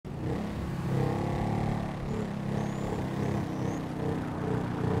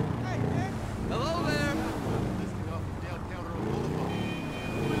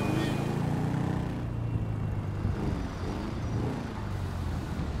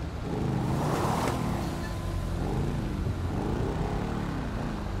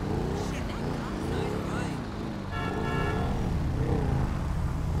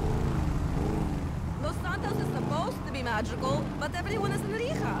logical, but everyone is in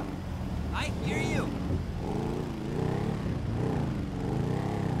rehab. I hear you.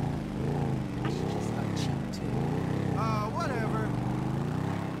 I should just start cheap too. Whatever.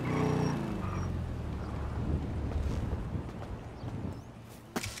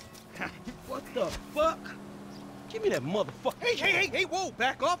 What the fuck? Give me that motherfucker. Hey, whoa,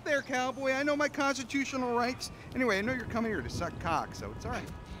 back off there, cowboy. I know my constitutional rights. Anyway, I know you're coming here to suck cock, so it's all right.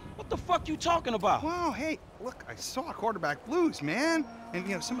 What the fuck you talking about? Wow, hey, look, I saw Quarterback Blues, man. And,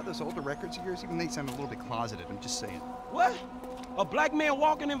 you know, some of those older records of yours, even they sound a little bit closeted, I'm just saying. What? A black man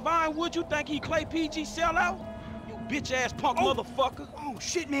walking in Vinewood, you think he Clay PG sellout? You bitch-ass punk motherfucker. Oh,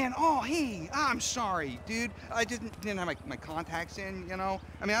 shit, man. Oh, hey, I'm sorry, dude. I didn't have my contacts in, you know?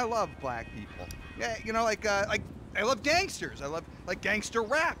 I mean, I love black people. Yeah, you know, like, I love gangsters. I love, like, gangster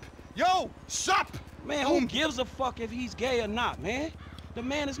rap. Yo, sup? Man, who gives a fuck if he's gay or not, man? The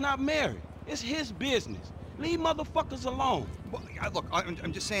man is not married. It's his business. Leave motherfuckers alone. Well, look,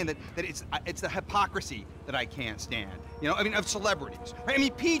 I'm just saying that it's the hypocrisy that I can't stand. You know, I mean, of celebrities. Right? I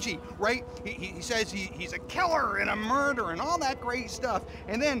mean, PG, right? He says he's a killer and a murderer and all that great stuff.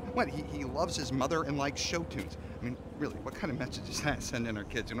 And then, what, he loves his mother and likes show tunes. I mean, really, what kind of message is that sending our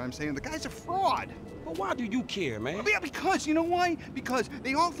kids? You know what I'm saying? The guy's a fraud. But why do you care, man? Yeah, because, you know why? Because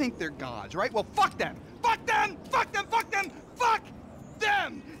they all think they're gods, right? Well, fuck them! Fuck them! Fuck them! Fuck them! Fuck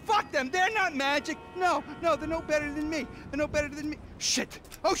them! Fuck them! They're not magic! No, they're no better than me. They're no better than me. Shit!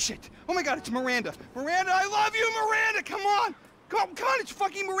 Oh, shit! Oh my god, it's Miranda! Miranda, I love you, Miranda! Come on! Come on, it's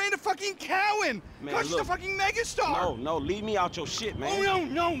fucking Miranda fucking Cowan! Man, gosh, she's a fucking megastar! No, leave me out your shit, man.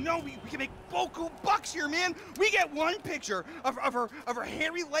 Oh, no, we can make boku bucks here, man! We get one picture of her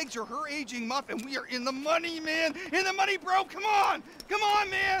hairy legs or her aging muff, and we are in the money, man! In the money, bro! Come on! Come on,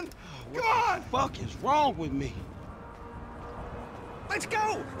 man! Come on! What the fuck is wrong with me? Let's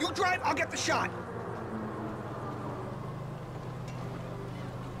go! You drive, I'll get the shot!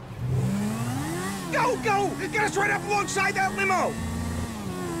 Go! Get us right up alongside that limo!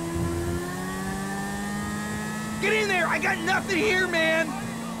 Get in there! I got nothing here, man!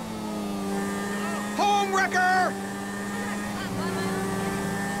 Home wrecker!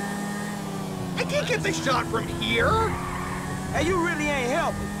 I can't get this shot from here! Hey, you really ain't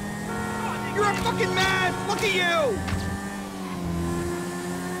helping. You're a fucking man! Look at you!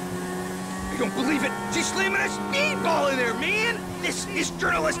 I don't believe it! She's slamming a speedball in there, man! This is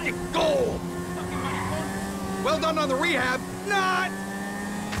journalistic gold! Well done on the rehab. Not!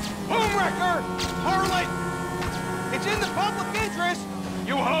 Homewrecker! Harlot! It's in the public interest!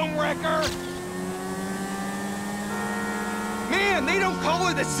 You homewrecker! Man, they don't call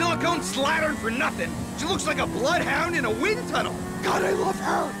her the silicone slattern for nothing. She looks like a bloodhound in a wind tunnel. God, I love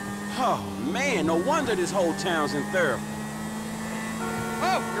her! Oh, man, no wonder this whole town's in therapy.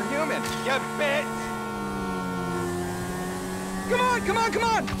 Oh, you're human. You bitch! Come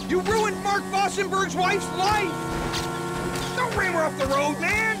on! You ruined Mark Bossenberg's wife's life! Don't ram her off the road,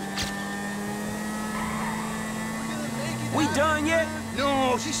 man! We done yet?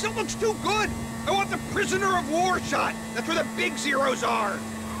 No, she still looks too good! I want the prisoner of war shot! That's where the big zeros are!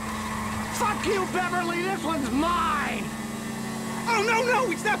 Fuck you, Beverly! This one's mine! Oh,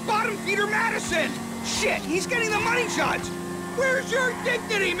 no! It's that bottom feeder Madison! Shit, he's getting the money shots! Where's your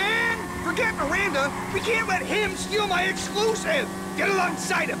dignity, man? Forget Miranda. We can't let him steal my exclusive. Get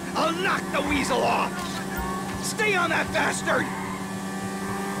alongside him. I'll knock the weasel off. Stay on that bastard.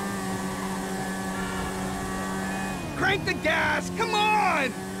 Crank the gas. Come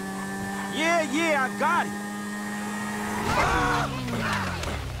on. Yeah, I got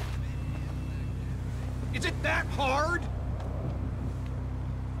it. Is it that hard?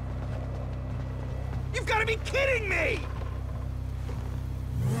 You've got to be kidding me!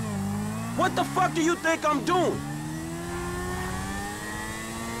 What the fuck do you think I'm doing?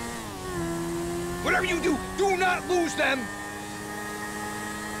 Whatever you do, do not lose them!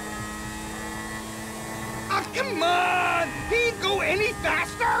 Ah, come on! He ain't go any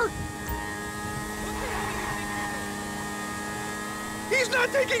faster! He's not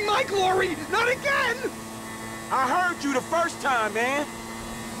taking my glory! Not again! I heard you the first time, man.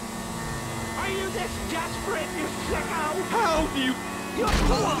 Are you this desperate, you sicko? How do you...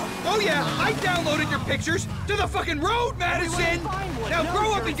 Oh yeah, I downloaded your pictures to the fucking road, Madison! Now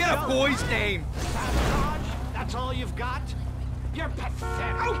grow up and get a boy's name! Sabotage? That's all you've got? You're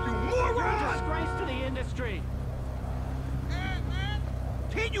pathetic. Oh, you moron! You're a disgrace to the industry.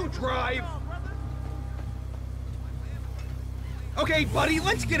 Can't you drive? Okay, buddy,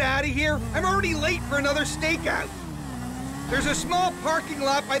 let's get out of here. I'm already late for another stakeout. There's a small parking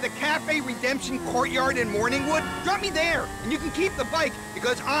lot by the Cafe Redemption Courtyard in Morningwood. Drop me there, and you can keep the bike,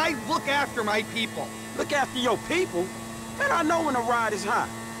 because I look after my people. Look after your people. Man, I know when a ride is hot.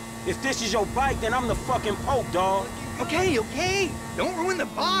 If this is your bike, then I'm the fucking Pope, dawg. Okay, okay. Don't ruin the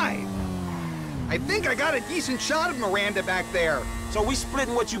vibe. I think I got a decent shot of Miranda back there. So we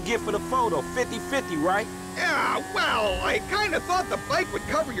splitting what you get for the photo, 50-50, right? Yeah, well, I kind of thought the bike would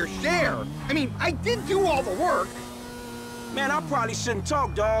cover your share. I mean, I did do all the work. Man, I probably shouldn't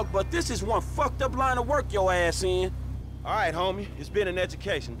talk, dawg, but this is one fucked up line of work your ass in. All right, homie, it's been an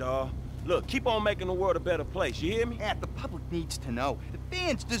education, dawg. Look, keep on making the world a better place, you hear me? Yeah, the public needs to know. The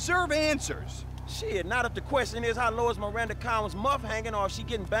fans deserve answers. Shit, not if the question is how low is Miranda Cowan's muff hanging or if she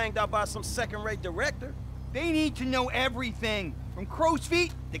getting banged out by some second-rate director. They need to know everything, from crow's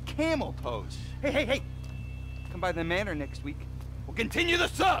feet to camel toes. Hey, hey, hey, come by the manor next week. We'll continue the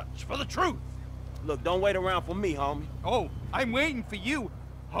search for the truth. Look, don't wait around for me, homie. Oh, I'm waiting for you,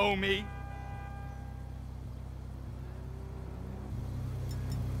 homie.